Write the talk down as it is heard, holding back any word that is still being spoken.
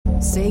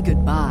Say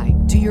goodbye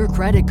to your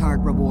credit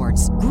card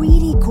rewards.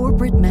 Greedy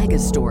corporate mega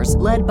stores,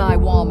 led by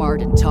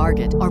Walmart and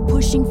Target, are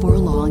pushing for a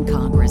law in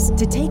Congress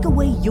to take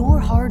away your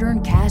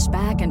hard-earned cash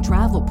back and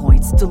travel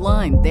points to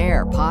line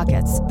their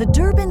pockets. The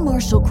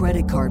Durbin-Marshall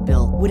credit card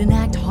bill would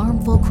enact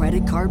harmful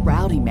credit card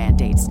routing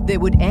mandates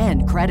that would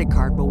end credit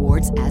card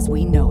rewards as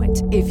we know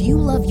it. If you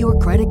love your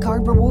credit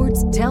card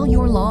rewards, tell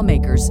your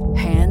lawmakers,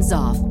 hands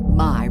off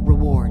my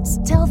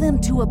rewards. Tell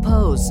them to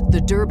oppose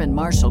the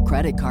Durbin-Marshall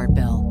credit card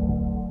bill.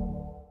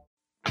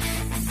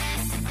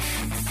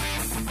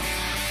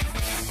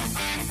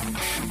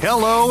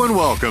 Hello and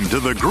welcome to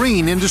the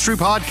Green Industry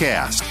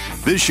Podcast.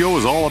 This show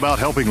is all about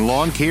helping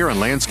lawn care and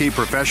landscape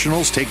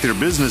professionals take their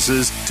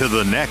businesses to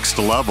the next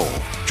level.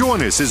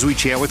 Join us as we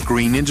chat with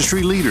green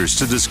industry leaders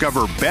to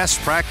discover best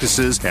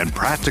practices and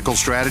practical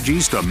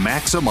strategies to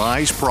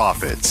maximize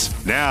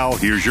profits. Now,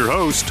 here's your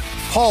host,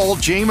 Paul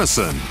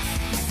Jameson.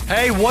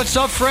 Hey, what's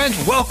up, friends?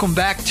 Welcome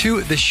back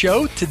to the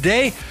show.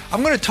 Today,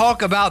 I'm going to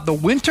talk about the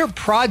winter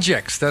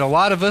projects that a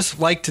lot of us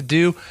like to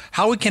do,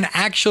 how we can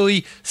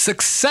actually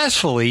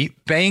successfully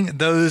bang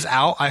those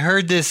out. I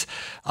heard this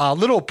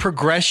little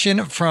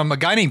progression from a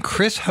guy named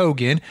Chris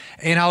Hogan,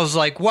 and I was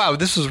like, wow,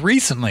 this was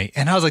recently.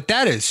 And I was like,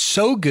 that is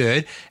so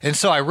good. And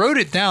so I wrote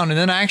it down, and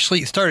then I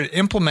actually started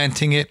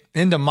implementing it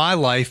into my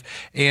life,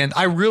 and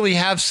I really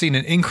have seen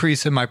an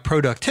increase in my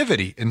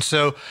productivity. And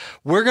so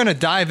we're going to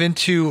dive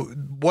into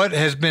what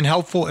has been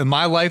helpful in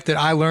my life that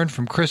I learned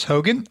from Chris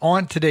Hogan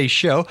on today's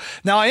show.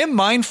 Now, I am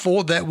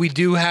mindful that we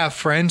do have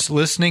friends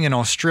listening in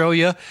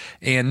Australia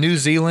and New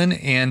Zealand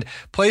and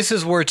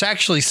places where it's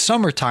actually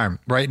summertime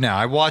right now.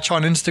 I watch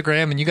on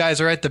Instagram and you guys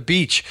are at the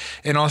beach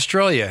in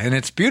Australia and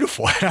it's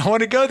beautiful. And I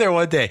want to go there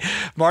one day.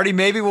 Marty,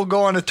 maybe we'll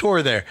go on a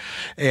tour there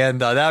and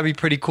that'd be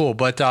pretty cool.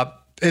 But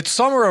it's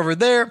summer over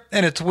there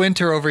and it's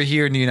winter over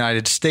here in the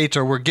United States,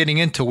 or we're getting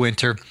into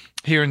winter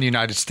here in the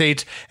United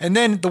States. And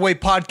then the way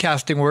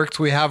podcasting works,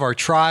 we have our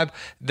tribe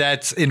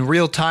that's in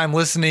real time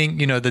listening,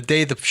 you know, the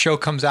day the show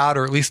comes out,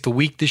 or at least the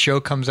week the show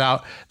comes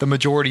out, the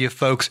majority of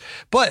folks.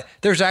 But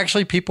there's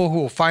actually people who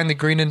will find the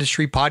Green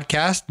Industry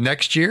Podcast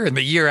next year and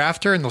the year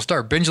after, and they'll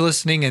start binge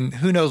listening, and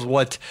who knows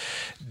what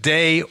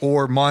day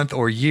or month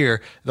or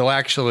year they'll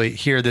actually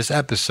hear this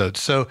episode.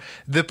 So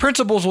the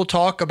principles we'll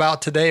talk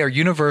about today are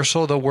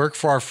universal. They'll work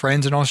for our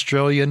friends in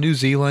Australia, New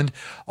Zealand,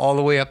 all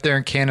the way up there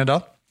in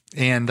Canada.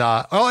 And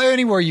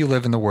anywhere you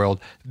live in the world,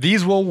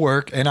 these will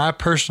work. And I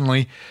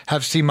personally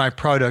have seen my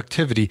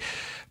productivity.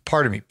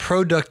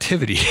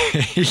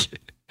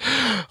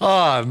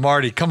 Oh,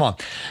 Marty, come on.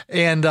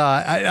 And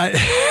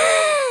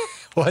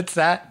what's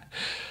that?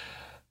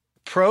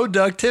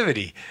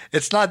 Productivity.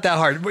 It's not that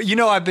hard. You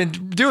know, I've been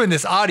doing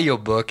this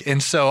audiobook,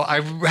 and so I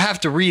have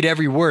to read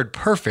every word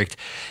perfect.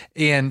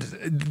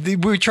 And we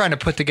were trying to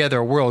put together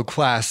a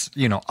world-class,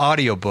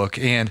 audiobook,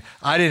 and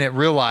I didn't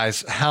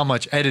realize how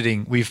much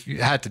editing we've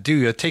had to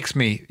do. It takes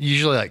me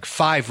usually like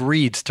 5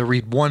 reads to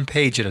read 1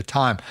 page at a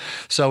time.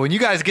 So when you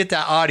guys get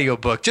that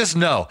audiobook, just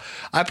know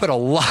I put a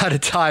lot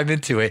of time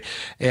into it,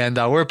 and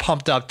we're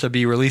pumped up to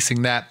be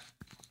releasing that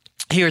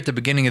here at the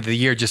beginning of the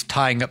year, just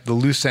tying up the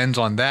loose ends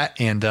on that.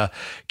 And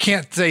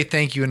can't say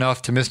thank you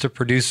enough to Mr.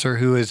 Producer,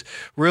 who has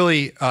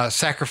really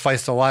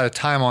sacrificed a lot of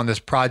time on this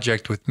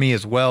project with me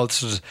as well.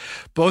 This was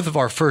both of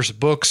our first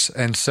books.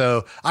 And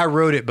so I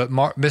wrote it, but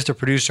Mr.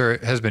 Producer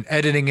has been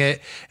editing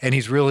it, and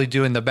he's really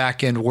doing the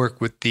back end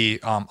work with the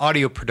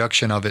audio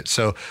production of it.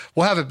 So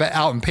we'll have it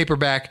out in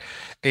paperback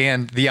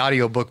and the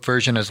audiobook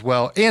version as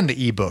well, and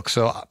the ebook.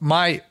 So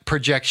my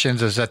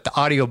projections is that the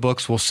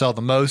audiobooks will sell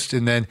the most,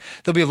 and then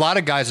there'll be a lot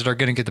of guys that are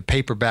going to get the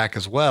paperback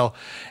as well.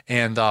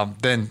 And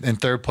then in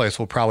third place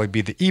will probably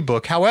be the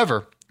ebook.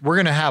 However, we're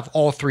going to have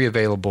all 3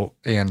 available,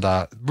 and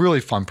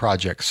really fun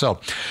project. So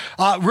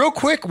real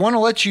quick, want to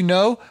let you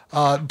know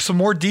some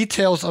more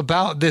details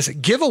about this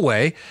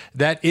giveaway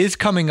that is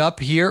coming up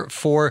here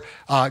for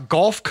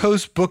Gulf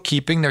Coast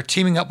Bookkeeping. They're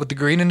teaming up with the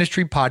Green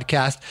Industry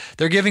Podcast.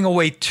 They're giving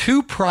away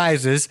 2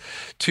 prizes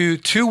to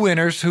 2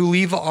 winners who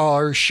leave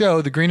our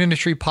show, the Green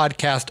Industry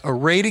Podcast, a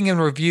rating and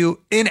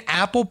review in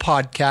Apple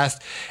Podcast,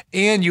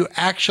 and you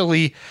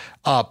actually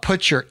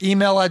put your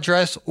email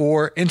address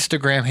or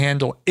Instagram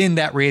handle in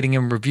that rating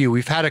and review.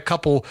 We've had a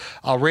couple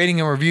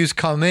rating and reviews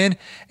come in,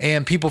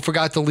 and people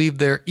forgot to leave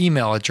their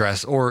email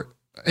address or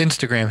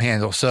Instagram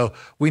handle. So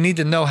we need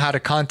to know how to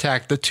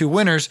contact the 2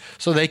 winners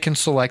so they can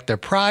select their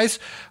prize,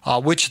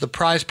 which the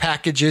prize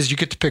package is. You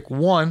get to pick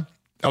one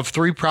of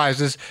 3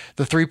 prizes.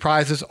 The 3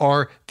 prizes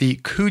are the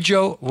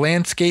Cujo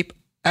Landscape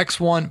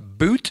X1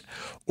 boot,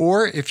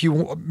 or if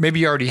you maybe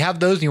you already have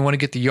those and you want to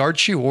get the yard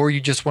shoe, or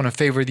you just want to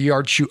favor the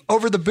yard shoe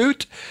over the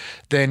boot,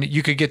 then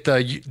you could get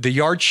the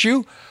yard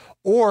shoe,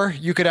 or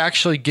you could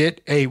actually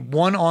get a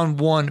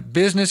one-on-one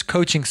business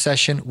coaching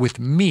session with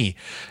me.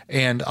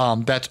 And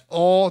that's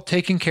all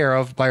taken care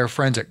of by our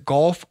friends at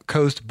Gulf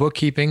Coast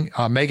Bookkeeping.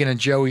 Megan and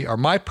Joey are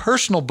my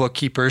personal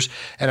bookkeepers,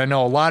 and I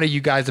know a lot of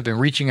you guys have been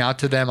reaching out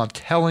to them. I'm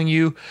telling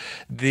you,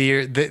 they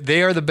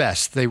are the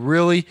best. They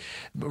really,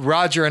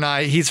 Roger and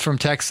I, he's from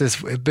Texas,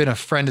 have been a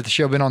friend of the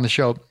show, been on the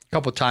show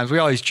couple of times. We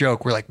always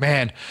joke. We're like,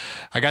 man,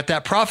 I got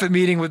that profit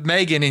meeting with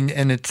Megan,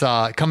 and it's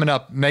coming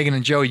up. Megan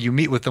and Joey, you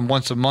meet with them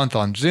once a month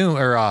on Zoom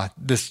or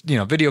this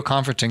video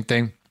conferencing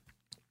thing.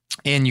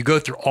 And you go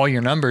through all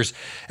your numbers,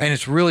 and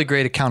it's really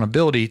great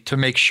accountability to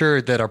make sure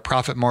that our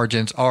profit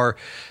margins are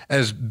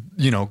as,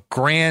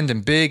 grand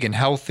and big and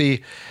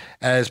healthy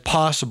as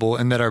possible,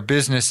 and that our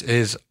business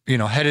is,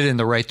 headed in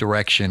the right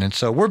direction. And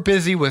so we're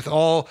busy with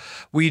all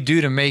we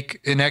do to make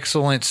an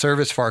excellent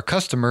service for our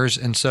customers.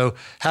 And so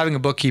having a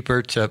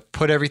bookkeeper to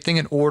put everything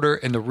in order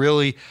and to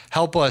really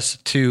help us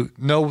to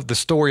know the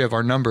story of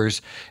our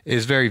numbers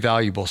is very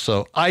valuable.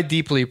 So I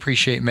deeply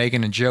appreciate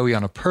Megan and Joey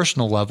on a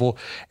personal level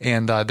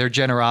and their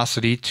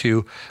generosity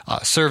to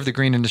serve the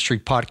Green Industry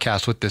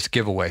Podcast with this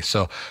giveaway.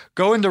 So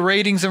go into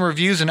ratings and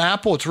reviews in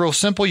Apple. It's real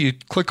simple. You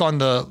click on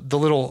the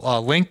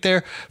little link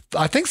there.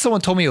 I think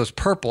someone told me it was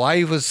purple.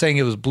 I was saying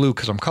it was blue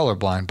because I'm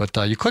colorblind, but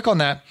you click on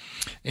that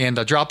and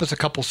drop us a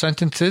couple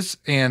sentences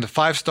and a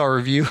 5-star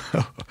review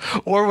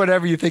or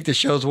whatever you think the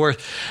show's worth.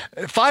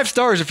 5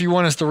 stars if you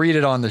want us to read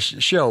it on the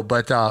show,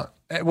 but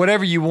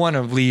whatever you want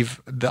to leave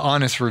the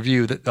honest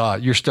review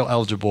that you're still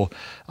eligible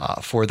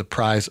for the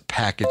prize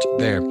package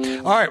there.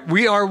 All right,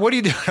 what are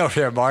you doing over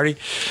there, Marty?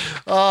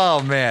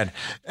 Oh man,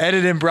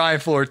 editing Brian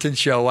Fullerton's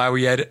show while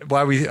we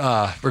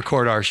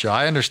record our show.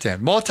 I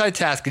understand.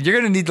 Multitasking. You're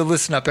going to need to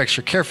listen up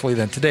extra carefully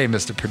then today,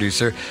 Mr.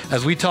 Producer,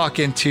 as we talk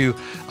into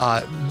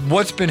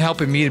what's been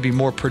helping me to be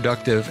more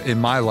productive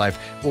in my life.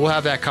 We'll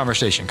have that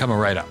conversation coming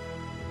right up.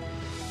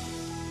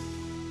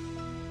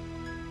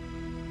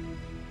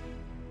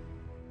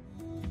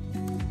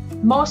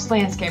 Most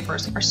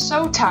landscapers are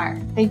so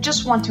tired, they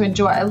just want to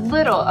enjoy a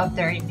little of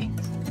their evenings.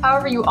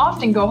 However, you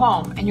often go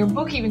home and your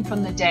bookkeeping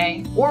from the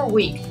day or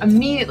week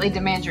immediately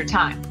demands your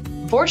time.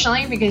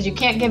 Unfortunately, because you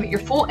can't give it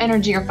your full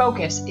energy or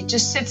focus, it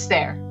just sits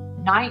there,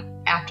 night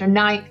after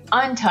night,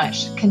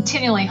 untouched,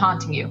 continually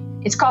haunting you.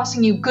 It's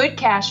costing you good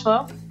cash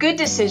flow, good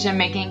decision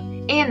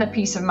making, and the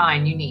peace of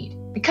mind you need.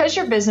 Because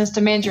your business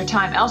demands your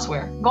time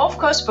elsewhere, Gulf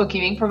Coast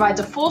Bookkeeping provides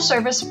a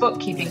full-service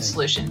bookkeeping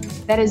solution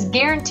that is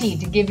guaranteed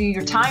to give you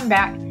your time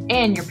back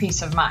and your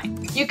peace of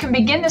mind. You can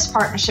begin this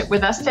partnership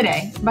with us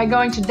today by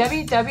going to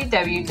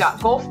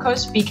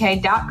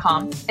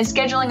www.gulfcoastbk.com and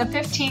scheduling a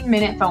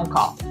 15-minute phone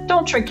call.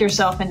 Don't trick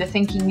yourself into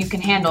thinking you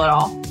can handle it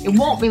all. It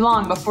won't be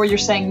long before you're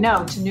saying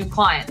no to new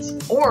clients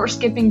or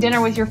skipping dinner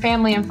with your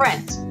family and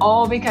friends,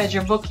 all because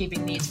your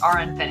bookkeeping needs are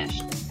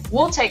unfinished.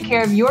 We'll take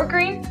care of your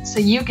green so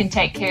you can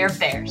take care of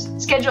theirs.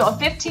 Schedule a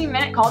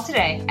 15-minute call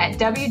today at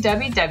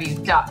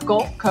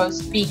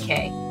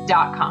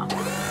www.gulfcoastbk.com.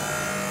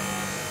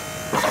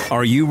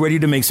 Are you ready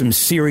to make some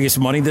serious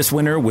money this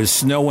winter with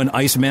snow and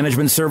ice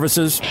management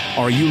services?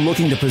 Are you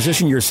looking to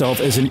position yourself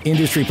as an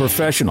industry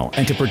professional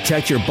and to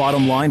protect your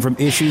bottom line from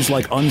issues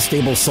like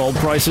unstable salt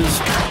prices?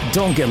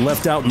 Don't get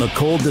left out in the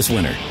cold this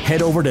winter.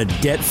 Head over to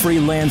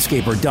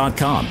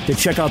debtfreelandscaper.com to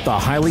check out the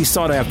highly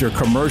sought-after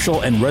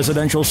commercial and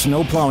residential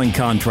snow plowing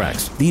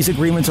contracts. These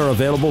agreements are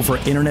available for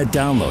internet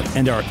download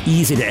and are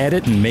easy to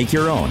edit and make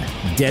your own.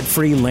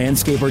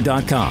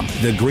 Debtfreelandscaper.com,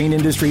 the green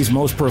industry's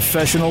most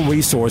professional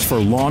resource for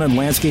lawn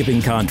and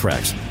landscaping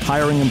contracts,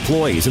 hiring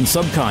employees and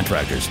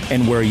subcontractors,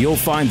 and where you'll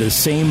find the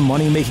same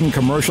money-making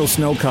commercial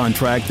snow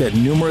contract that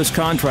numerous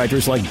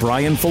contractors like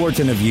Brian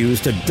Fullerton have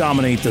used to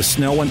dominate the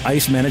snow and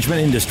ice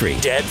management industry.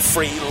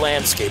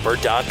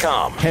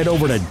 DebtFreeLandscaper.com. Head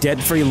over to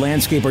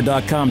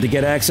DebtFreeLandscaper.com to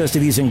get access to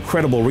these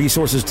incredible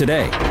resources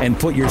today and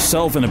put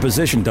yourself in a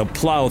position to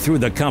plow through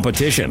the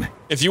competition.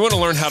 If you want to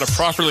learn how to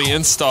properly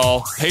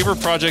install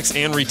paver projects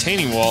and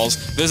retaining walls,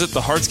 visit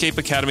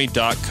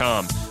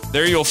thehardscapeacademy.com.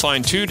 There you'll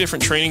find 2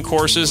 different training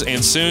courses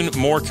and soon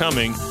more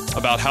coming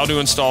about how to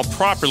install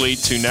properly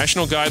to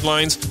national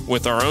guidelines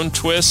with our own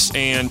twists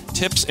and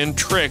tips and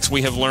tricks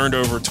we have learned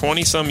over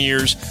 20-some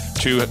years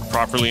to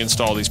properly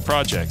install these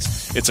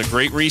projects. It's a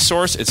great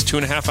resource. It's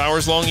 2.5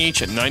 hours long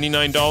each at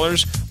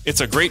 $99.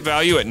 It's a great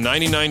value at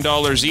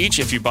 $99 each.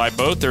 If you buy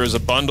both, there is a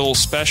bundle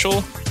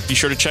special. Be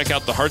sure to check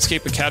out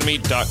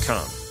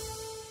thehardscapeacademy.com.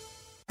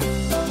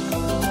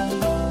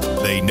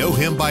 They know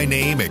him by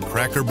name at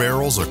Cracker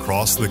Barrels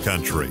across the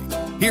country.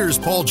 Here's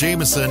Paul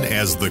Jameson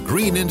as the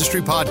Green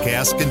Industry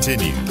Podcast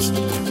continues.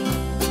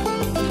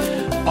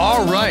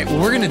 All right,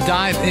 well, we're going to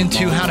dive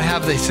into how to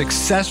have a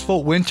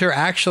successful winter,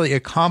 actually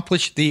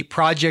accomplish the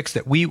projects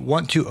that we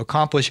want to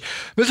accomplish.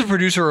 Mr.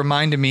 Producer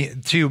reminded me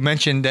to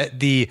mention that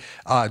the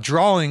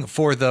drawing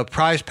for the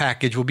prize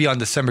package will be on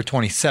December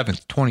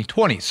 27th,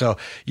 2020. So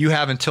you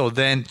have until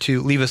then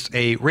to leave us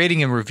a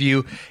rating and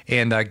review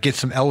and get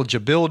some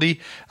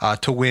eligibility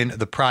to win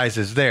the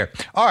prizes there.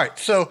 All right,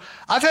 so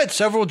I've had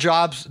several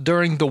jobs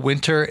during the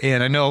winter,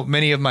 and I know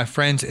many of my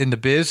friends in the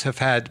biz have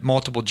had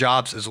multiple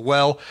jobs as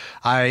well.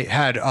 I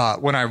had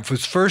when I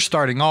was first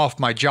starting off,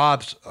 my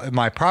jobs,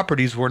 my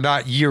properties were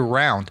not year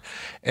round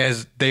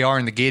as they are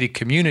in the gated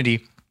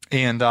community.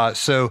 And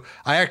so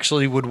I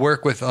actually would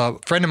work with a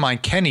friend of mine,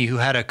 Kenny, who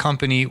had a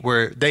company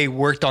where they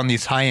worked on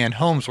these high-end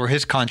homes where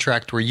his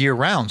contract were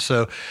year-round.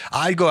 So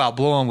I'd go out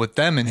blowing with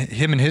them and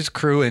him and his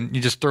crew, and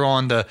you just throw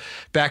on the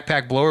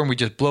backpack blower and we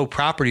just blow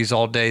properties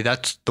all day.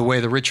 That's the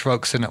way the rich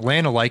folks in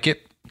Atlanta like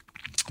it.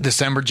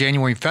 December,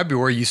 January, and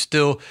February, you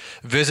still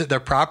visit their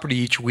property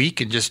each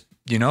week and just,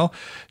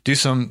 do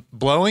some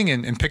blowing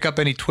and pick up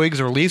any twigs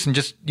or leaves and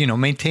just,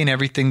 maintain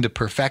everything to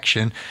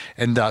perfection.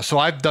 And so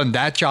I've done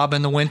that job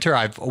in the winter.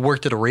 I've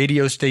worked at a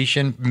radio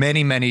station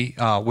many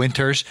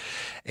winters,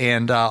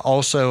 and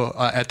also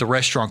at the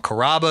restaurant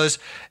Carrabba's.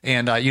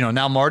 And,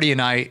 now Marty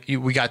and I,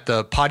 we got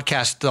the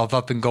podcast stuff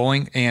up and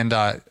going. And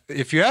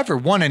if you ever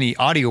want any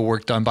audio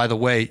work done, by the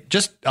way,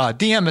 just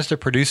DM Mr.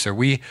 Producer.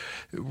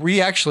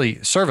 We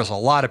actually service a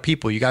lot of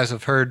people. You guys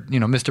have heard,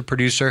 Mr.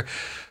 Producer,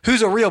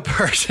 who's a real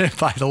person,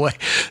 by the way.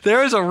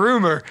 There is a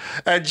rumor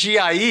at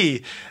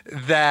GIE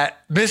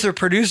that Mr.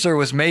 Producer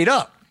was made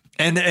up.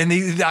 And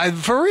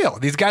for real,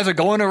 these guys are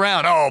going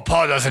around, oh,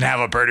 Paul doesn't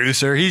have a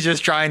producer. He's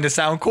just trying to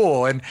sound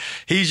cool. And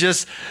he's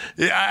just,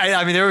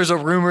 I mean, there was a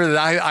rumor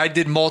that I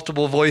did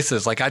multiple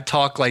voices. Like I'd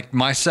talk like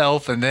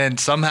myself, and then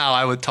somehow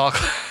I would talk.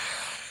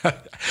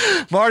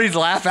 Marty's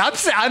laughing.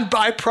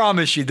 I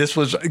promise you this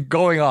was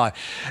going on.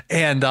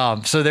 And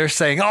so they're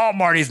saying, oh,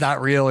 Marty's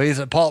not real.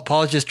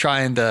 Paul's just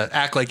trying to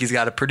act like he's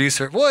got a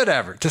producer,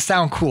 whatever, to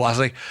sound cool. I was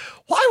like,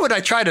 why would I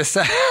try to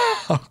sound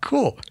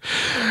cool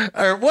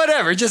or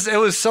whatever? It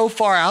was so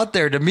far out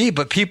there to me,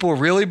 but people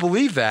really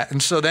believe that.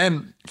 And so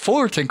then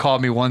Fullerton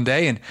called me one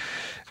day and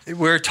we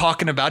were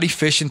talking about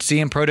efficiency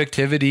and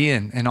productivity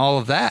and all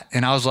of that.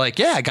 And I was like,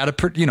 yeah, I got to,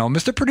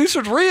 Mr.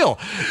 Producer's real.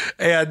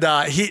 And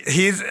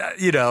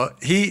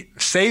he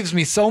saves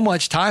me so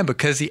much time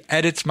because he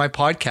edits my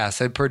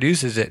podcast and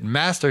produces it and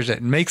masters it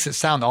and makes it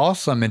sound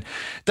awesome and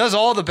does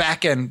all the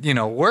back end,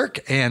 work.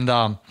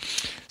 And,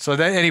 so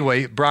then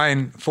anyway,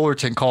 Brian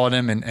Fullerton called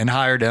him and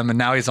hired him, and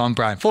now he's on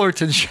Brian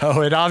Fullerton's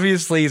show, and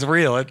obviously he's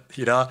real.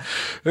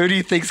 Who do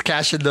you think's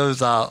cashing those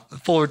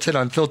Fullerton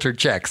Unfiltered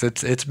checks?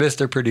 It's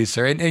Mr.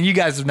 Producer, and you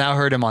guys have now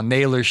heard him on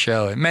Naylor's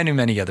show and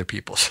many other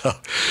people. So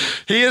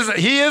he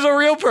is a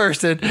real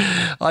person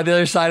on the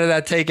other side of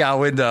that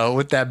takeout window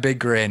with that big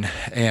grin.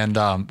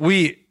 And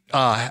we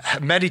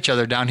met each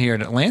other down here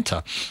in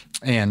Atlanta,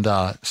 and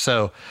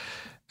so.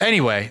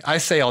 Anyway, I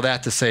say all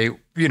that to say,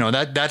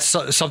 that's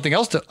something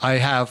else that I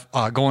have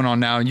going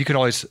on now. And you can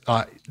always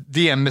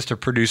DM Mr.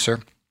 Producer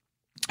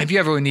if you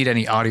ever need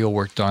any audio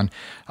work done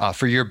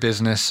for your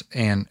business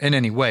and in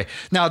any way.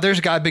 Now,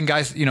 there's been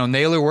guys,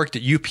 Naylor worked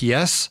at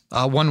UPS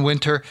one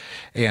winter.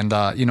 And,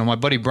 my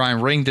buddy Brian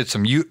Ring did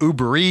some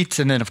Uber Eats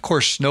and then, of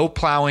course, snow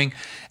plowing.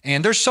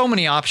 And there's so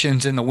many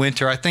options in the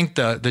winter. I think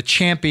the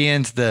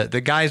champions,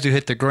 the guys who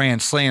hit the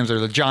grand slams are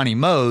the Johnny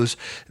Moes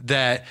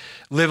that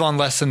live on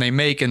less than they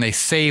make and they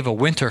save a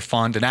winter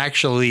fund and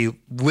actually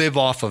live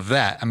off of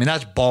that. I mean,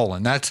 that's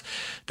balling. That's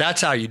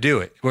how you do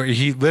it, where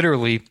he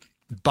literally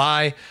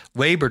by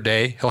Labor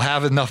Day, he'll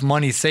have enough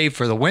money saved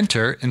for the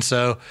winter. And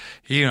so,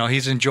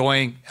 he's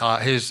enjoying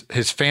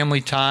his family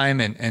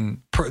time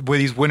and with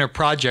these winter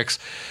projects,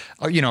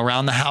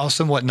 around the house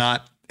and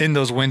whatnot in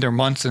those winter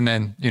months. And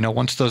then,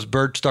 once those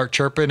birds start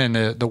chirping and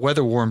the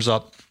weather warms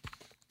up,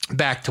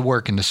 back to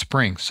work in the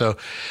spring. So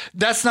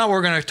that's not what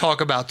we're going to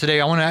talk about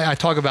today. I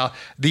talk about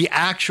the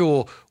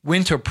actual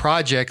winter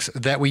projects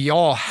that we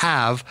all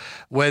have,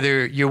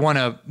 whether you want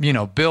to,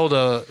 build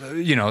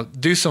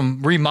do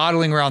some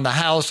remodeling around the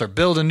house or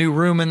build a new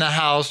room in the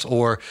house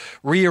or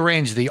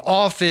rearrange the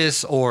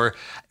office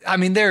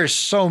there's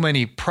so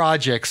many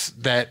projects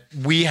that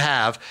we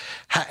have.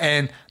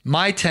 And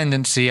my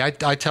tendency, I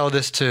tell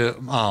this to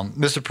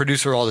Mr.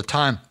 Producer all the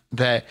time,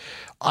 that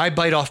I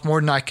bite off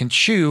more than I can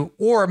chew,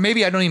 or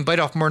maybe I don't even bite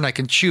off more than I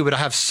can chew, but I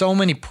have so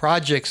many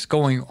projects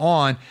going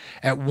on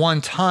at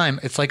one time.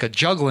 It's like a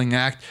juggling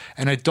act,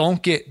 and I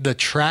don't get the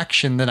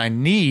traction that I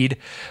need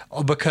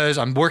because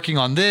I'm working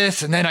on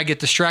this, and then I get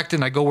distracted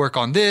and I go work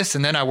on this,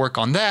 and then I work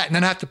on that, and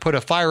then I have to put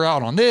a fire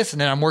out on this, and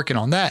then I'm working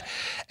on that,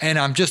 and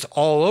I'm just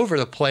all over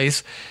the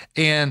place.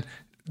 And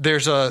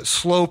there's a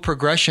slow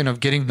progression of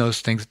getting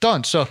those things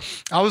done. So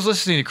I was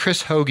listening to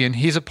Chris Hogan.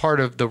 He's a part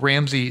of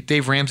the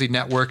Dave Ramsey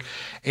Network,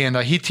 and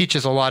he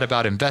teaches a lot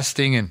about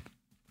investing and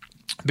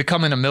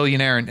becoming a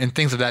millionaire and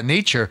things of that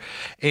nature.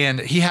 And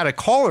he had a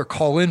caller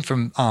call in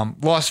from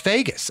Las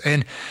Vegas,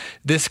 and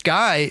this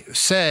guy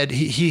said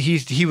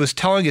he was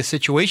telling a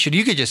situation.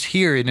 You could just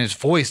hear in his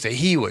voice that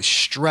he was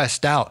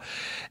stressed out.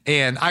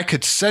 And I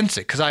could sense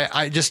it because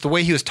I just the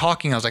way he was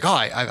talking, I was like, oh,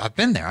 I've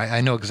been there. I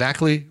know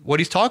exactly what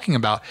he's talking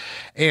about.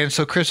 And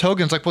so Chris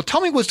Hogan's like, well, tell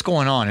me what's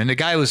going on. And the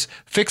guy was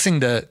fixing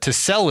to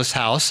sell his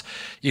house,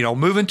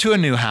 moving to a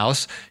new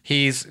house.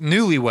 He's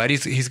newlywed.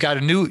 He's got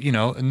a new, he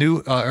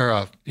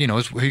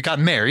got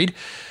married.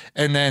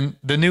 And then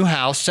the new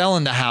house,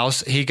 selling the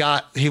house,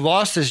 he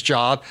lost his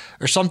job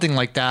or something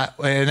like that.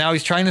 And now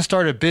he's trying to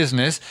start a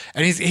business.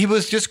 And he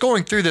was just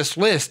going through this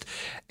list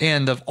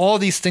and of all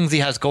these things he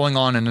has going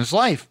on in his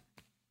life.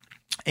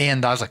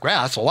 And I was like,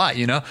 wow, that's a lot,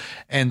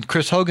 And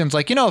Chris Hogan's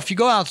like, if you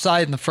go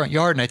outside in the front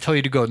yard and I tell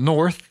you to go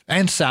north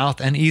and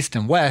south and east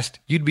and west,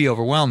 you'd be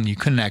overwhelmed. You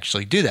couldn't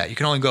actually do that. You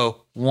can only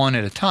go one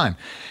at a time.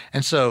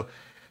 And so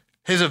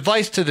his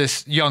advice to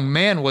this young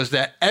man was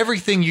that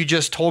everything you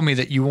just told me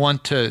that you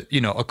want to,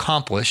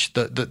 accomplish,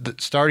 the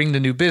starting the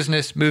new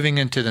business, moving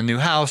into the new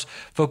house,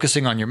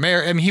 focusing on your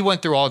marriage. I mean, he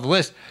went through all the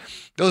list.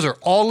 Those are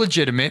all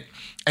legitimate,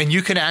 and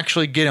you can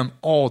actually get them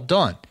all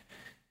done.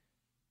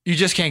 You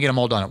just can't get them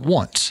all done at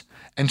once.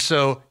 And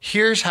so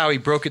here's how he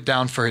broke it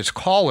down for his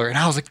caller. And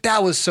I was like,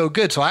 that was so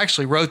good. So I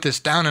actually wrote this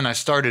down and I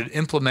started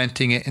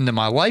implementing it into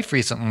my life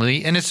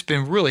recently. And it's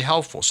been really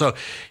helpful. So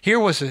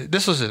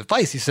this was his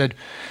advice. He said,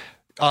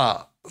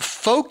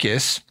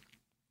 focus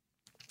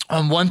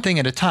on one thing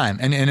at a time.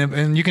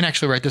 And you can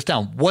actually write this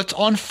down. What's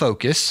on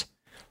focus?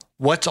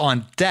 What's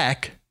on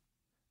deck?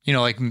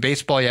 Like in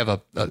baseball, you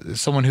have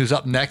someone who's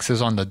up next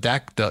is on the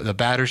deck, the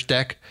batter's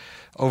deck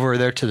over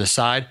there to the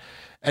side.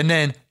 And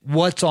then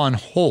what's on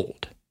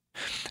hold?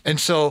 And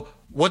so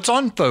what's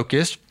on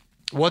focus,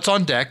 what's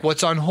on deck,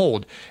 what's on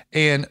hold.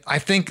 And I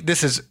think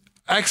this is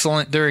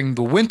excellent during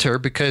the winter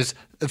because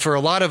for a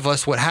lot of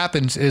us, what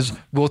happens is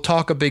we'll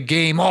talk a big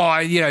game.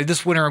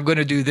 This winter I'm going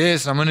to do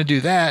this, and I'm going to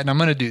do that, and I'm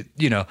going to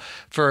do,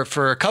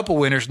 for a couple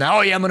winters now,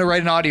 I'm going to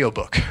write an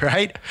audiobook,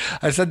 right?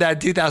 I said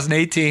that in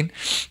 2018,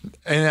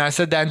 and I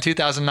said that in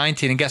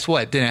 2019, and guess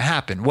what? It didn't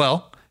happen.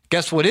 Well,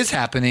 guess what is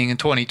happening in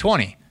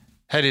 2020?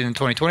 Headed in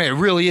 2020, it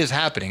really is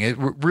happening. It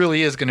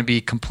really is going to be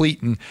complete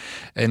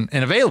and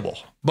available.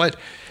 But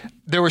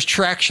there was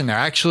traction there.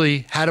 I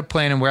actually had a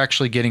plan, and we're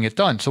actually getting it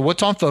done. So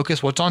what's on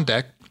focus? What's on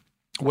deck?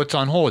 What's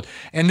on hold?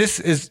 And this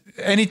is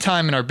any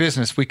time in our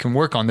business we can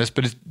work on this,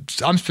 but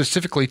I'm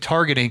specifically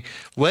targeting,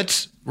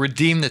 let's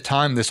redeem the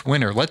time this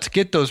winter. Let's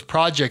get those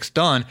projects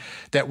done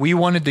that we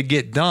wanted to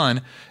get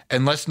done,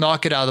 and let's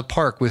knock it out of the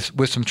park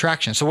with some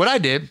traction. So what I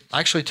did,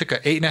 I actually took an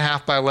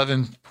 8.5 by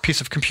 11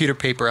 piece of computer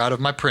paper out of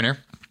my printer,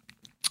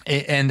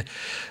 and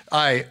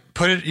I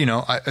put it,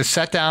 I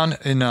sat down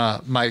in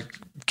my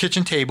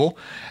kitchen table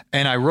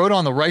and I wrote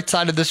on the right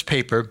side of this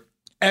paper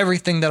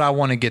everything that I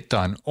want to get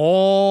done,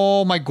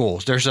 all my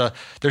goals. There's a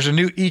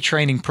new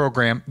e-training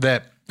program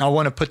that I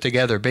want to put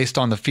together based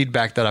on the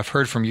feedback that I've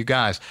heard from you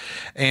guys.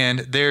 And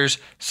there's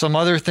some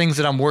other things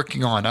that I'm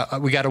working on.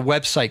 We got a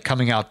website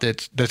coming out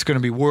that's going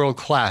to be world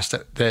class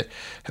that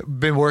I've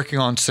been working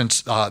on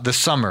since the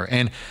summer.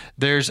 And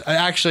there's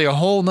actually a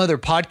whole nother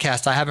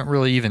podcast I haven't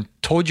really even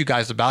told you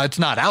guys about. It's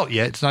not out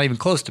yet. It's not even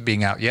close to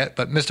being out yet,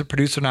 but Mr.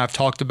 Producer and I have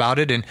talked about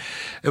it, and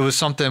it was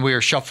something we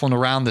were shuffling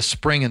around this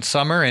spring and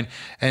summer, and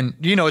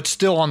it's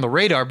still on the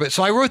radar. But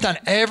so I wrote down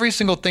every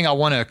single thing I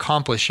want to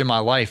accomplish in my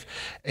life,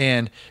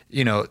 and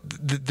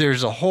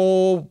there's a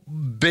whole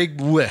big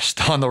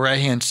list on the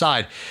right-hand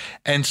side.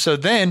 And so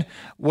then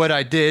what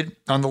I did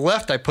on the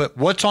left, I put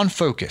what's on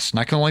focus, and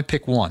I can only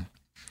pick one.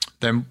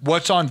 Then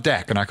what's on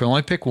deck, and I can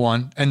only pick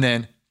one. And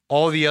then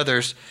all the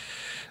others,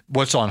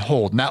 what's on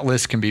hold. And that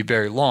list can be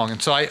very long.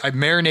 And so I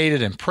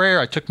marinated in prayer.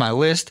 I took my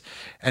list,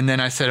 and then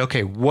I said,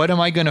 okay, what am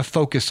I going to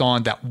focus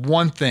on? That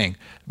one thing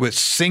with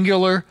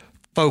singular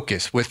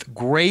focus, with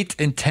great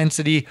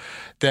intensity,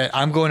 that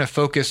I'm going to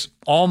focus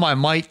all my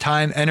might,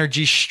 time,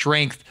 energy,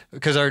 strength,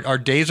 because our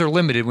days are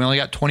limited. We only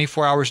got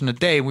 24 hours in a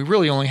day. We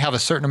really only have a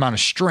certain amount of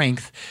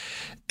strength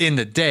in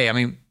the day. I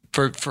mean,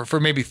 for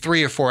maybe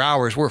 3 or 4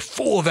 hours, we're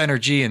full of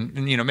energy, and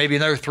maybe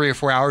another 3 or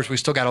 4 hours, we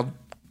still got a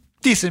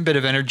decent bit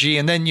of energy.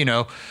 And then,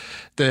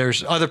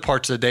 there's other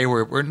parts of the day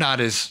where we're not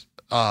as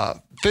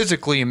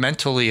physically and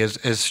mentally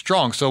as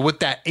strong. So with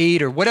that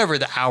 8 or whatever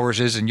the hours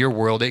is in your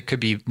world, it could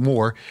be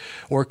more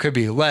or it could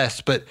be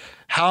less. But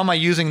how am I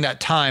using that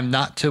time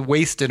not to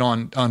waste it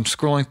on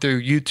scrolling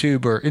through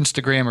YouTube or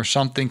Instagram or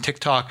something,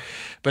 TikTok,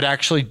 but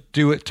actually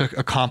do it to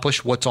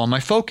accomplish what's on my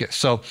focus?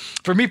 So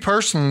for me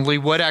personally,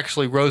 what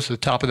actually rose to the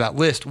top of that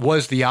list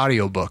was the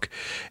audiobook.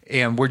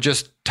 And we're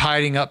just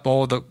tidying up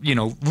all the,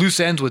 loose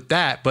ends with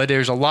that, but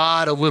there's a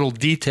lot of little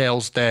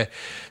details that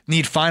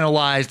need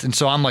finalized. And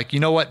so I'm like, you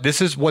know what?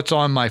 This is what's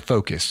on my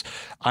focus.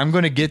 I'm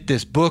going to get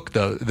this book,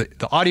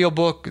 the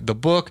audiobook, the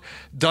book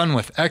done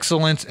with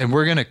excellence, and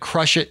we're going to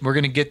crush it. We're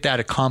going to get that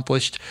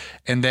accomplished.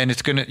 And then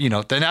it's going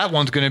to, then that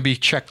one's going to be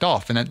checked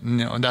off, and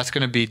that's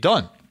going to be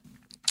done.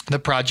 The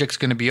project's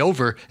going to be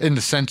over in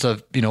the sense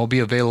of, be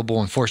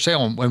available and for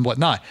sale and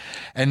whatnot.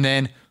 And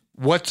then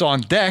what's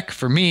on deck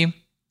for me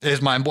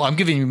is I'm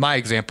giving you my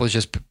examples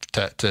just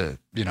to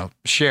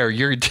share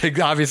your,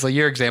 obviously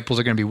your examples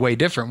are going to be way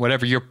different,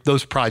 whatever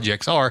those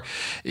projects are,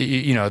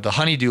 the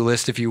honey-do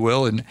list, if you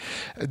will. And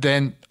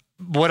then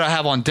what I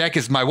have on deck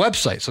is my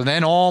website. So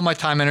then all my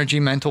time, energy,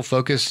 mental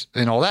focus,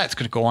 and all that's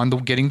going to go on to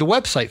getting the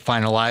website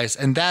finalized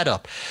and that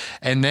up.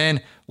 And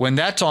then when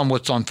that's on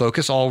what's on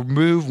focus, I'll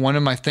move one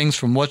of my things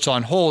from what's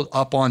on hold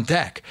up on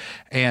deck.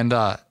 And,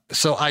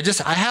 so I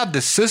have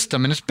this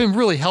system, and it's been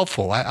really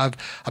helpful. I've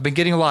been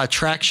getting a lot of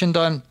traction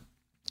done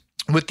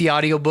with the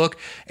audiobook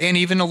and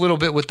even a little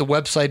bit with the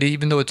website.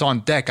 Even though it's on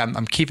deck,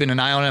 I'm keeping an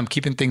eye on it. I'm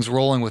keeping things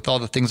rolling with all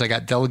the things I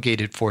got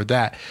delegated for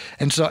that.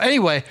 And so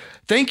anyway,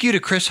 thank you to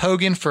Chris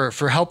Hogan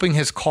for helping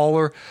his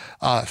caller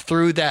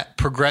through that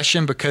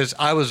progression, because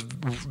I was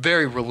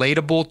very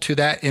relatable to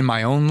that in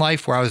my own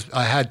life, where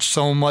I had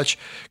so much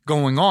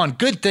going on,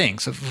 good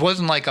things. It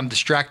wasn't like I'm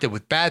distracted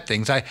with bad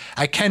things. I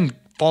can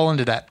fall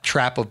into that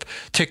trap of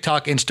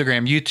TikTok,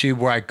 Instagram, YouTube,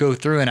 where I go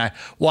through and I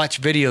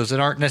watch videos that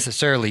aren't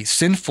necessarily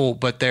sinful,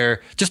 but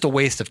they're just a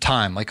waste of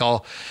time. Like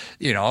I'll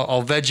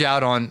veg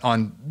out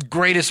on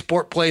greatest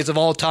sport plays of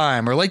all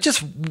time, or like just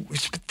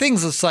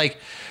things that's like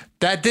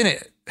that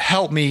didn't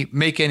help me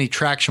make any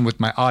traction with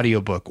my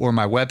audiobook or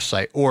my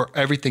website or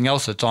everything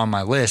else that's on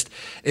my list.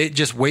 I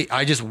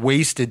just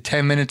wasted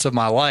 10 minutes of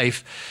my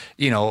life,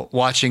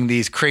 watching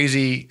these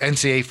crazy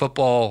NCAA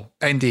football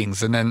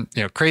endings, and then,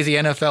 crazy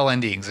NFL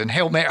endings and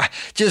Hail Mary.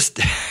 Just,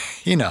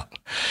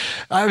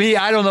 I mean,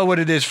 I don't know what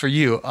it is for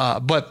you,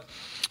 but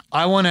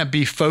I want to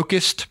be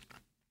focused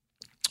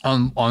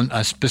on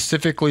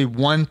specifically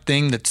one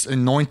thing that's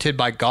anointed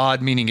by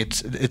God, meaning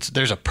it's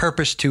there's a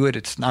purpose to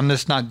it. I'm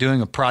just not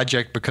doing a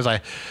project because I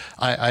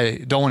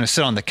don't want to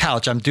sit on the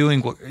couch. I'm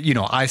doing what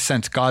I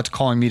sense God's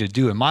calling me to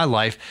do in my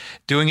life,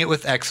 doing it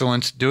with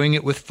excellence, doing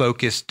it with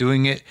focus,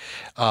 doing it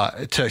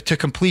to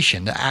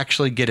completion, to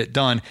actually get it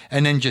done,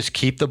 and then just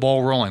keep the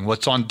ball rolling.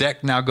 What's on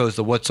deck now goes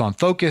to what's on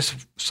focus.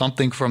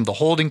 Something from the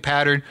holding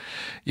pattern,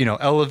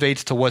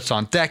 elevates to what's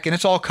on deck, and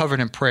it's all covered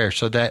in prayer.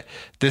 So that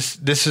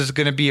this is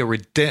going to be a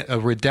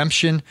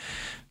redemption,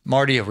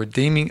 Marty, a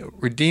redeeming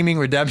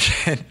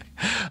redemption,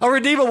 a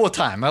redeemable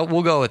time.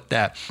 We'll go with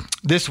that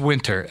this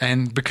winter.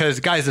 And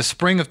because, guys, the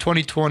spring of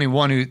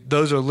 2021,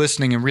 those who are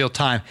listening in real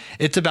time,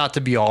 it's about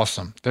to be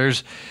awesome.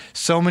 There's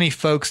so many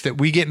folks that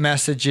we get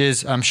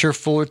messages. I'm sure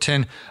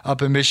Fullerton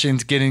up in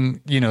Michigan's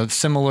getting,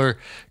 similar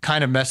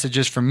kind of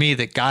messages from me,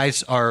 that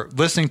guys are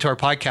listening to our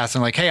podcast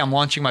and like, hey, I'm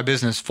launching my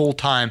business full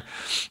time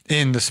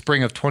in the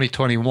spring of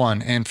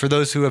 2021. And for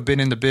those who have been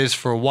in the biz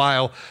for a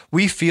while,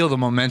 we feel the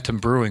momentum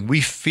brewing.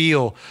 We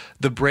feel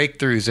the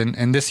breakthroughs.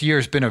 And this year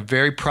has been a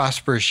very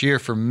prosperous year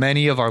for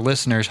many of our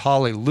listeners.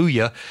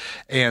 Hallelujah.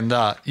 And,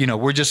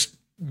 we're just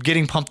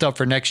getting pumped up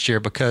for next year,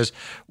 because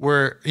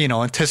we're,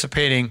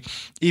 anticipating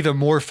even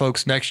more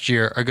folks next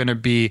year are going to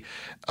be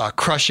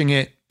crushing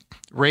it,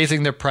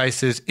 raising their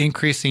prices,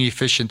 increasing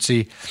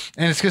efficiency,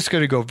 and it's just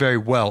going to go very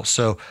well.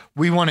 So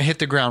we want to hit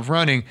the ground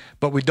running,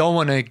 but we don't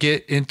want to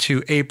get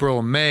into April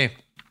and May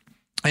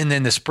and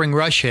then the spring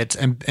rush hits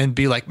and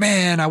be like,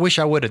 man, I wish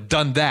I would have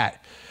done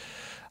that.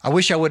 I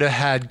wish I would have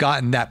had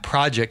gotten that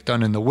project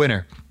done in the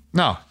winter.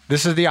 No,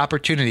 this is the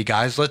opportunity,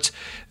 guys. Let's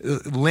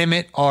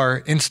limit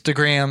our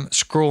Instagram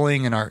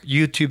scrolling and our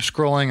YouTube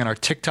scrolling and our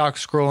TikTok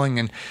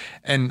scrolling.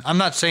 And I'm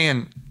not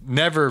saying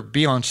never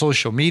be on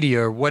social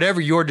media or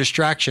whatever your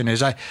distraction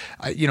is. I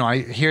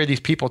hear these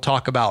people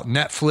talk about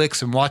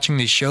Netflix and watching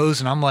these shows,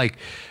 and I'm like,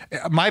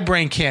 my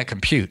brain can't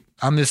compute.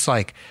 I'm just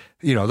like,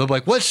 they're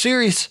like, what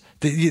series?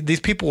 These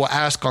people will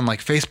ask on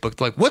like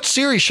Facebook, like, what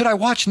series should I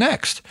watch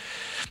next?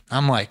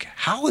 I'm like,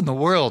 how in the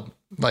world?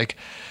 Like,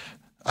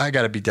 I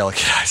got to be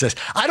delicate.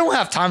 I don't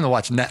have time to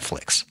watch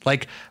Netflix.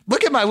 Like,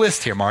 look at my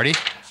list here, Marty.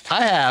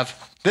 I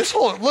have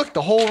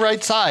the whole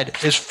right side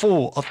is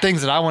full of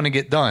things that I want to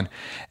get done.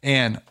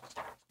 And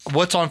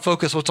what's on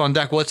focus, what's on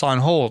deck, what's on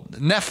hold.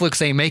 Netflix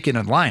ain't making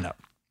a lineup.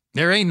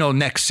 There ain't no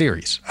next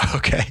series.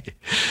 Okay.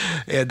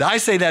 And I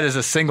say that as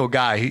a single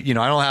guy. I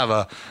don't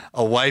have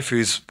a wife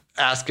who's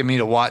asking me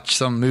to watch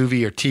some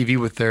movie or TV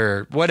with her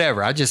or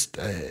whatever. I just,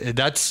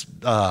 that's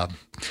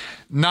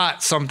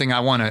not something I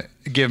want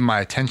to give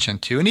my attention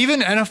to. And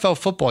even NFL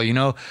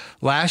football,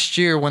 last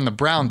year when the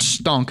Browns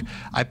stunk,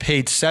 I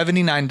paid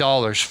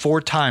 $79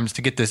 4 times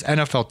to get this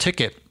NFL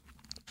ticket.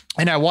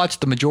 And I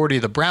watched the majority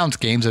of the Browns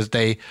games as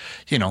they,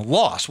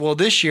 lost. Well,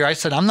 this year I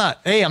said, I'm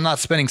not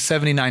spending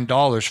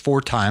 $79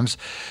 4 times.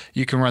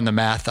 You can run the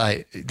math.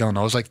 I don't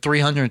know. It was like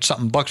 $300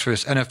 something bucks for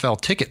this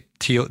NFL ticket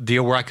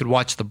deal where I could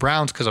watch the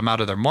Browns because I'm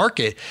out of their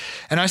market.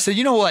 And I said,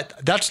 you know what?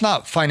 That's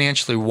not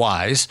financially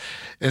wise.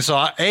 And so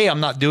I'm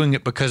not doing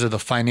it because of the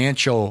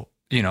financial,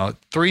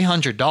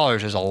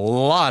 $300 is a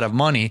lot of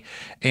money,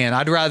 and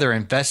I'd rather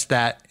invest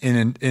that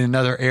in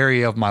another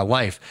area of my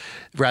life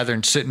rather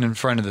than sitting in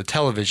front of the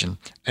television.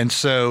 And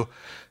so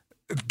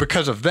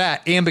because of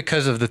that, and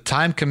because of the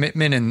time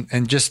commitment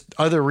and just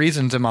other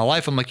reasons in my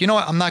life, I'm like, you know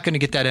what? I'm not going to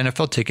get that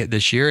NFL ticket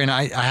this year. And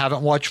I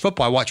haven't watched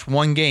football. I watched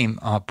one game.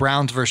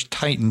 Browns versus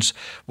Titans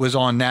was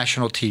on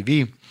national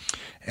TV,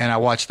 and I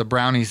watched the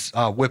Brownies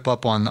whip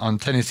up on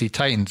Tennessee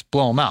Titans,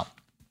 blow them out.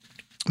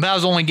 That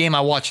was the only game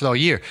I watched all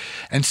year.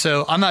 And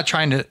so I'm not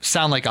trying to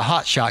sound like a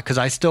hot shot, because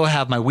I still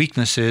have my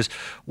weaknesses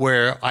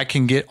where I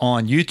can get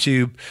on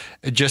YouTube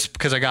just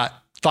because I got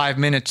 5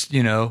 minutes,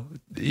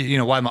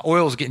 while my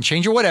oil's getting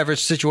changed or whatever the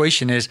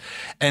situation is.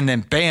 And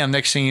then bam,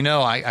 next thing you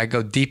know, I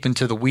go deep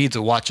into the weeds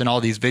of watching all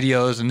these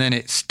videos, and then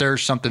it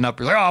stirs something up.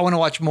 You're like, oh, I want to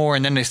watch more.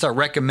 And then they start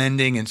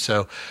recommending. And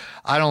so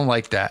I don't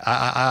like that.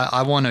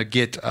 I want to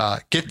get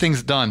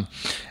things done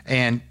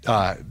and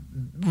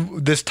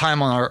this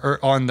time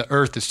on the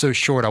earth is so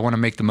short. I want to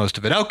make the most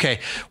of it. Okay,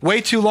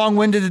 way too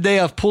long-winded today.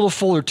 I've pulled a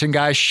Fullerton,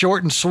 guys.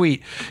 Short and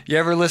sweet. You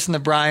ever listen to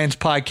Brian's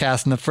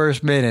podcast in the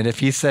first minute? If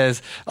he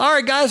says, all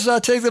right, guys,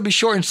 today's going to be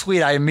short and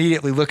sweet, I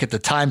immediately look at the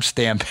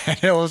timestamp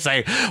and it will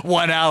say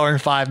 1 hour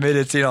and 5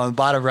 minutes, in the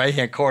bottom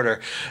right-hand corner.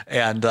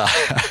 And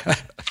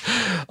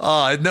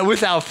no,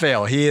 without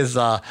fail, he's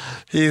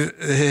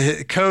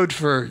code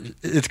for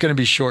it's going to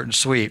be short and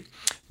sweet.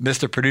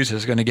 Mr. Producer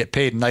is going to get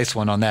paid a nice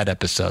one on that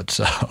episode.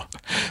 So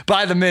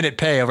by the minute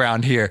pay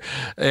around here.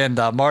 And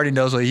Marty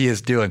knows what he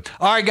is doing.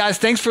 All right, guys,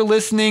 thanks for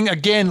listening.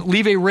 Again,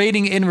 leave a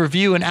rating and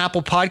review in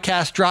Apple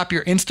Podcasts. Drop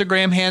your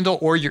Instagram handle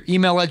or your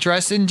email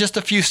address in just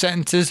a few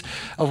sentences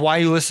of why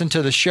you listen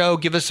to the show.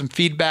 Give us some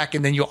feedback,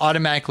 and then you'll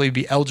automatically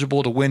be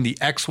eligible to win the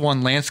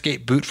X1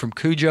 landscape boot from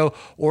Cujo,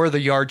 or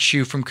the yard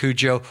shoe from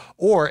Cujo,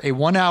 or a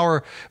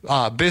 1-hour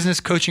business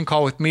coaching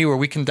call with me where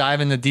we can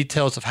dive into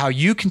details of how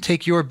you can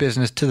take your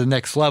business to the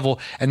next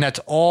level. And that's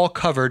all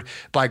covered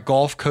by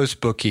Gulf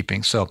Coast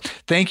Bookkeeping. So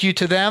thank you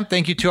to them.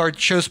 Thank you to our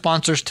show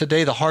sponsors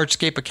today, the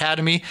Hardscape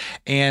Academy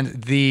and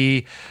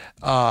the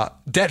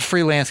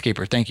Debt-Free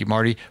Landscaper. Thank you,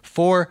 Marty,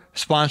 for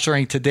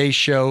sponsoring today's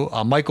show.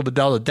 Michael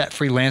Bedell, the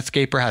Debt-Free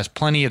Landscaper, has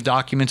plenty of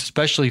documents,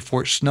 especially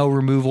for snow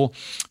removal.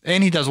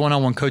 And he does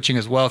one-on-one coaching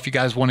as well. If you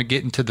guys want to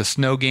get into the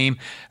snow game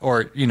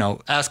or,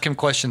 ask him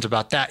questions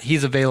about that,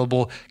 he's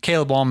available.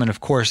 Caleb Allman, of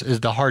course,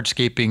 is the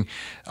hardscaping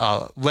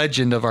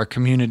legend of our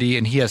community,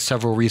 and he has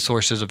several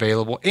resources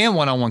available and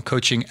one-on-one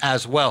coaching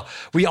as well.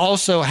 We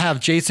also have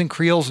Jason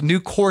Creel's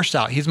new course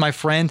out. He's my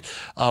friend,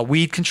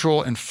 Weed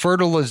Control and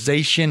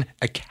Fertilization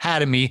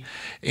Academy,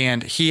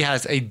 and he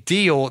has a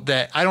deal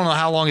that I don't know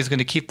how long he's going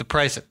to keep the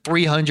price at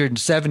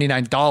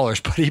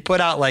 $379, but he put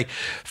out like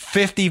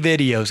 50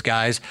 videos,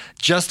 guys,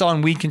 just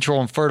on weed control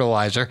and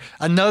fertilizer,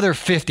 another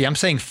 50, I'm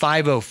saying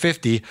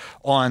 50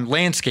 on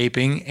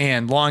landscaping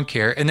and lawn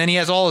care, and then he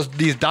has all of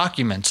these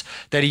documents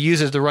that he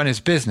uses to run his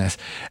business.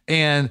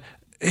 And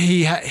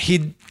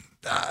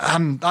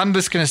I'm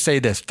just going to say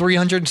this,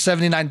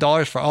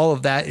 $379 for all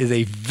of that is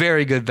a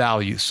very good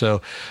value.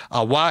 So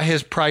while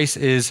his price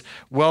is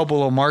well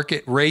below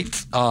market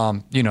rate,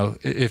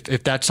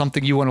 if that's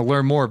something you want to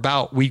learn more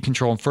about weed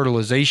control and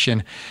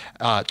fertilization,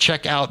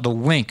 check out the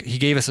link. He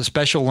gave us a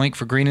special link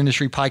for Green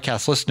Industry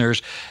Podcast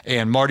listeners,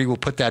 and Marty will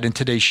put that in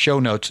today's show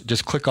notes.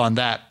 Just click on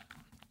that.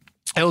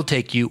 It'll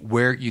take you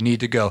where you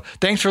need to go.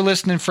 Thanks for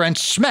listening,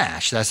 friends.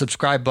 Smash that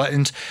subscribe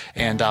buttons,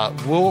 and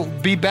we'll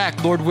be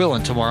back, Lord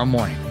willing, tomorrow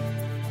morning.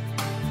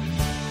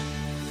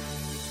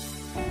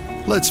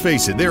 Let's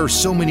face it, there are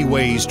so many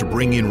ways to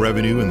bring in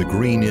revenue in the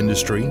green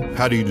industry.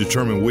 How do you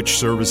determine which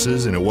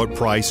services and at what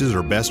prices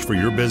are best for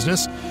your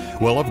business?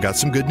 Well, I've got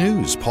some good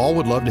news. Paul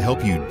would love to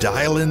help you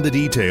dial in the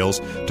details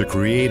to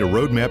create a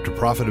roadmap to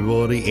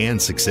profitability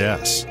and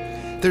success.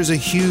 There's a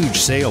huge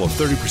sale of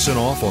 30%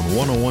 off on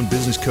one-on-one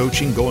business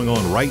coaching going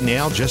on right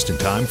now, just in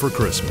time for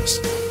Christmas.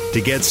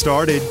 To get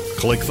started,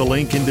 click the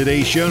link in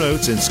today's show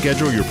notes and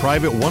schedule your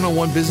private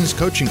one-on-one business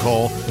coaching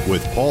call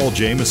with Paul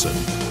Jameson.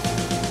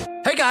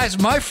 Hey guys,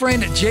 my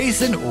friend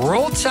Jason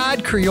Roll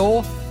Tide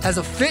Creole has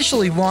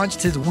officially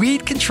launched his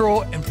Weed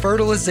Control and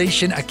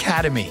Fertilization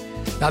Academy.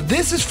 Now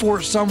this is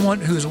for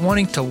someone who's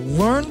wanting to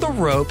learn the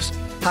ropes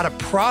how to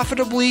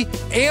profitably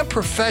and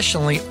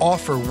professionally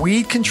offer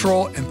weed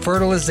control and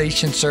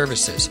fertilization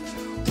services.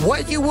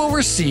 What you will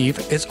receive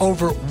is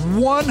over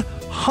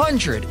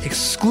 100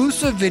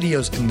 exclusive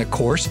videos in the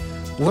course,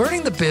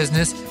 learning the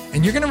business,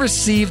 and you're going to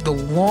receive the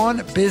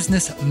Lawn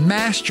Business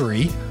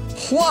Mastery,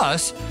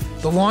 plus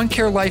the Lawn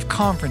Care Life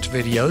Conference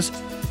videos.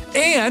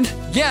 And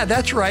yeah,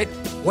 that's right.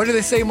 What do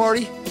they say,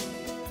 Marty?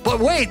 But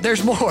wait,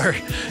 there's more.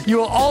 You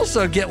will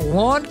also get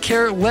lawn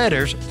care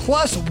letters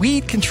plus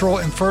weed control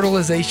and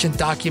fertilization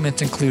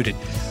documents included.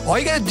 All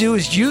you got to do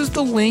is use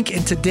the link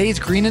in today's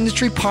Green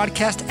Industry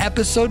Podcast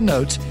episode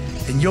notes,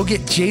 and you'll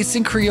get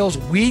Jason Creel's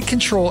Weed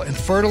Control and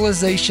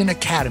Fertilization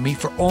Academy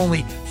for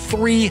only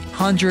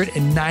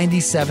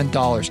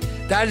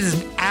 $397. That is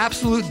an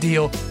absolute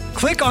deal.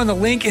 Click on the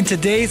link in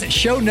today's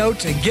show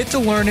notes and get to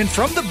learning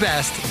from the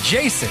best,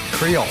 Jason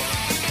Creole.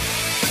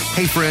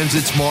 Hey friends,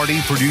 it's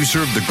Marty, producer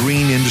of the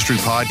Green Industry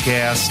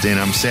Podcast, and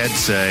I'm sad to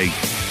say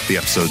the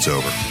episode's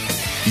over.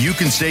 You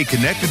can stay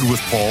connected with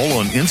Paul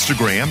on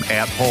Instagram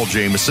at Paul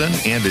Jameson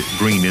and at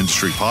Green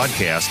Industry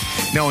Podcast.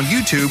 Now on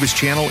YouTube, his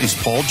channel is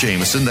Paul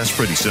Jameson. That's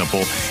pretty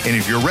simple. And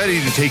if you're ready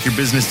to take your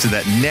business to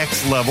that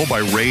next level by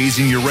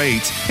raising your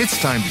rates,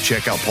 it's time to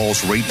check out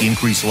Paul's Rate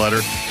Increase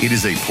Letter. It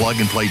is a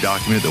plug-and-play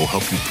document that will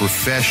help you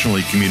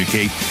professionally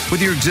communicate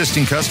with your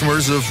existing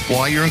customers of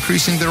why you're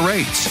increasing their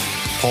rates.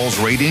 Paul's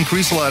Rate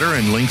Increase Letter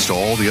and links to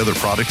all the other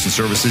products and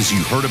services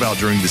you heard about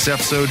during this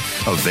episode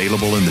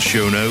available in the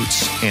show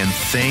notes. And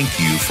thank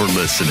you for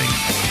listening.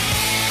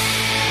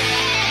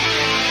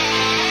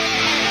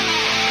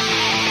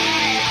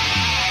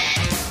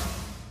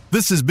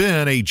 This has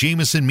been a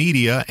Jameson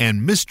Media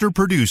and Mr.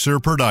 Producer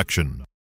production.